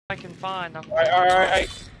I can find. Alright.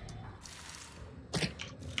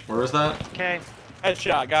 Where was that? Okay.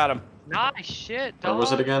 Headshot, got him. Nice shit, dog. Where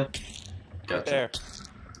was it again? Right Gotcha. there.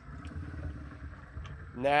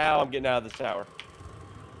 Now I'm getting out of the tower.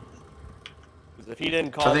 Because if he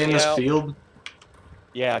didn't call Are they in me this out, field?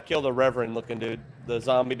 yeah, I killed a reverend looking dude. The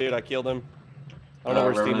zombie dude, I killed him. I don't know where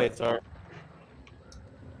his Reverend. teammates are.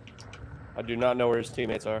 I do not know where his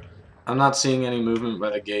teammates are. I'm not seeing any movement by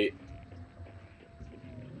the gate.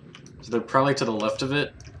 So they're probably to the left of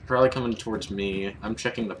it. Probably coming towards me. I'm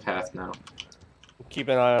checking the path now. Keep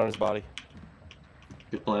an eye on his body.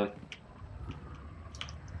 Good plan.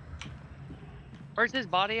 Where's his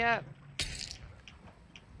body at?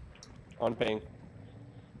 On ping.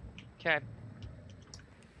 Okay.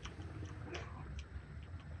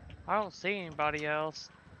 I don't see anybody else.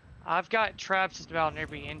 I've got traps just about in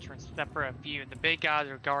every entrance except for a few. The big guys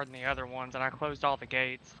are guarding the other ones, and I closed all the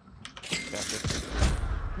gates. Gotcha.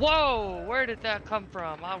 Whoa! Where did that come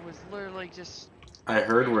from? I was literally just... I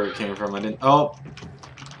heard where it came from. I didn't. Oh!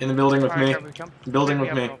 In the building with me. Building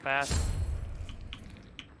with me.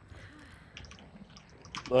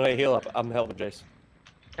 Luna, heal up. I'm helping Jace.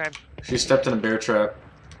 Okay. She stepped in a bear trap.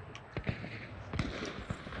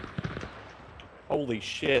 Holy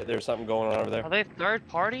shit, there's something going on over there. Are they third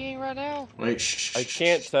partying right now? Wait, shh. I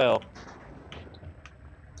can't tell.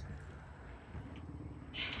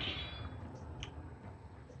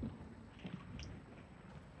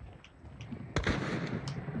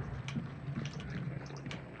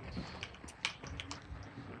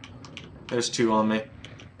 There's two on me.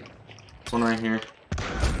 One right here.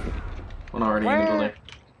 One already in the Where? building.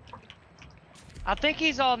 I think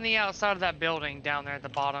he's on the outside of that building down there at the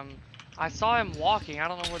bottom. I saw him walking. I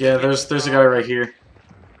don't know what. Yeah, there's a guy right here.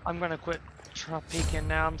 I'm gonna quit peeking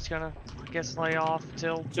now. I'm just gonna, I guess, lay off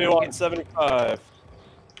till. 2 on 75.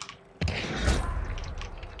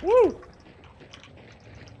 Woo!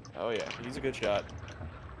 Oh yeah, he's a good shot.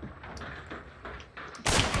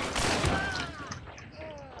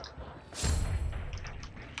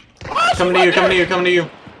 Coming to you, coming to you, coming to you.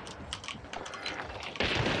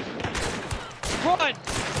 Run!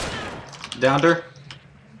 Downed her.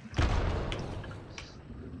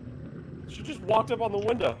 She just walked up on the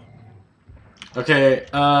window. Okay,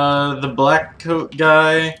 the black coat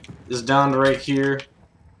guy is downed right here.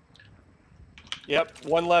 Yep,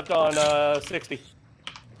 one left on 60.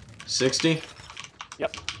 60?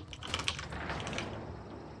 Yep.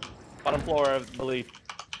 Bottom floor, I believe.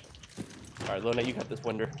 Alright, Luna, you got this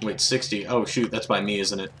window. Wait, 60. Oh shoot, that's by me,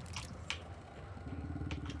 isn't it?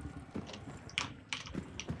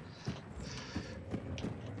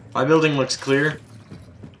 My building looks clear.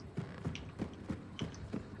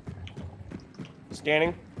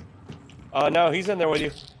 Scanning. No, he's in there with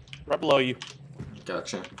you. Right below you.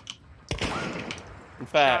 Gotcha. In Out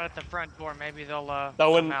fact, at the front door. Maybe they'll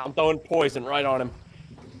come I'm out. throwing poison right on him.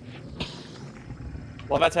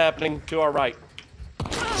 While that's happening, to our right.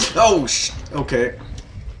 Oh, okay.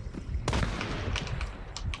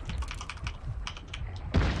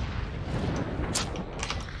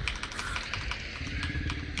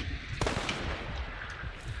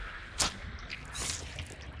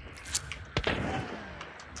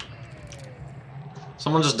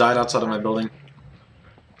 Someone just died outside of my building.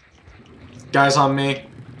 Guys on me.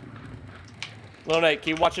 Luna,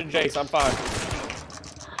 keep watching Jace, I'm fine.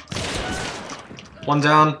 One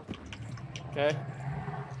down. Okay.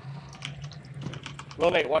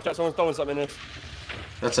 Luna, watch out, someone's throwing something in this.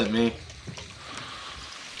 That's at me.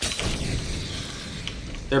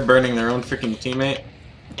 They're burning their own freaking teammate.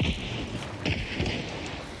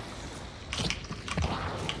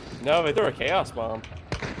 No, they threw a chaos bomb.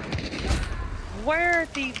 Where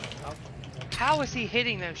the? How is he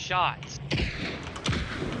hitting those shots?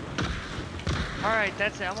 All right,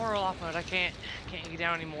 that's it. I'm gonna roll off mode. I can't get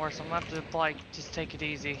down anymore, so I'm gonna have to like just take it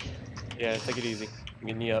easy. Yeah, take it easy. I'm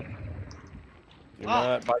getting you up. Do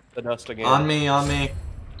not bite the dust again. On me, on me.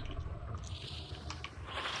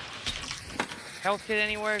 Health kit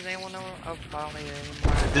anywhere? Does anyone know? Oh, I don't need it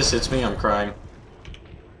anymore. If this hits me, I'm crying.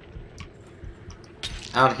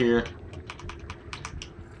 Out here.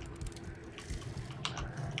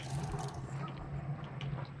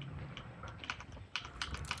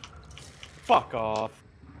 Fuck off.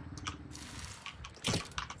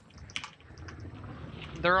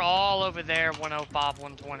 They're all over there, 105,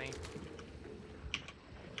 120.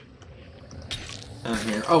 Down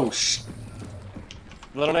here. Oh,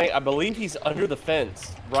 Little Nate, I believe he's under the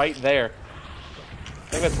fence. Right there. I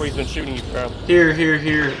think that's where he's been shooting you from. Here, here,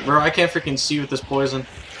 here. Bro, I can't freaking see with this poison.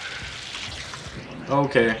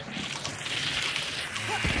 Okay.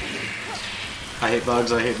 I hate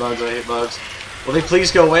bugs, I hate bugs, I hate bugs. Will they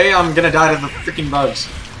please go away? I'm gonna die to the freaking bugs.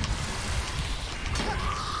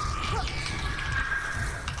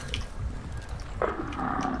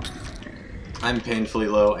 I'm painfully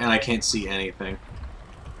low, and I can't see anything.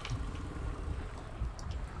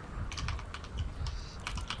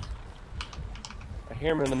 I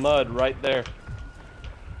hear him in the mud right there.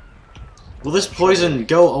 Will this poison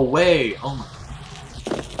go away? Oh my.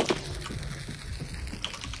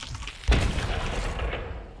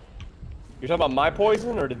 You're talking about my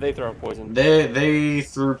poison, or did they throw poison? They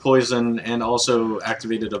threw poison and also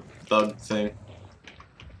activated a bug thing.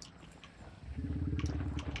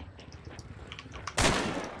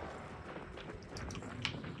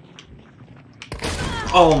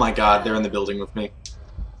 Oh my god, they're in the building with me.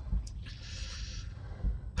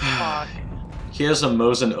 Fuck. He has a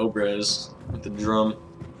Mosin Obres with the drum.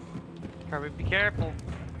 Kirby, be careful.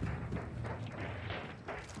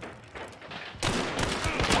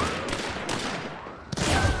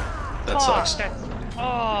 That sucks. That's,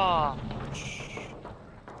 oh.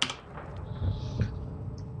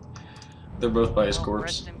 They're both by his Oh, corpse.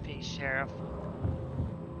 rest in peace, Sheriff.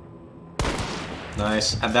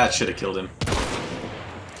 Nice. And that should have killed him.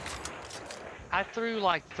 I threw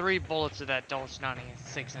like 3 bullets of that Dulce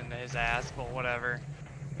 96 into his ass, but whatever.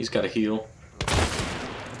 He's got a heal.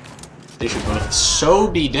 They should both so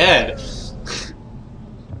be dead.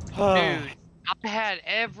 Dude, I had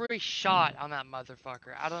every shot on that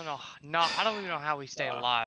motherfucker. I don't know. I don't even know how we stay alive.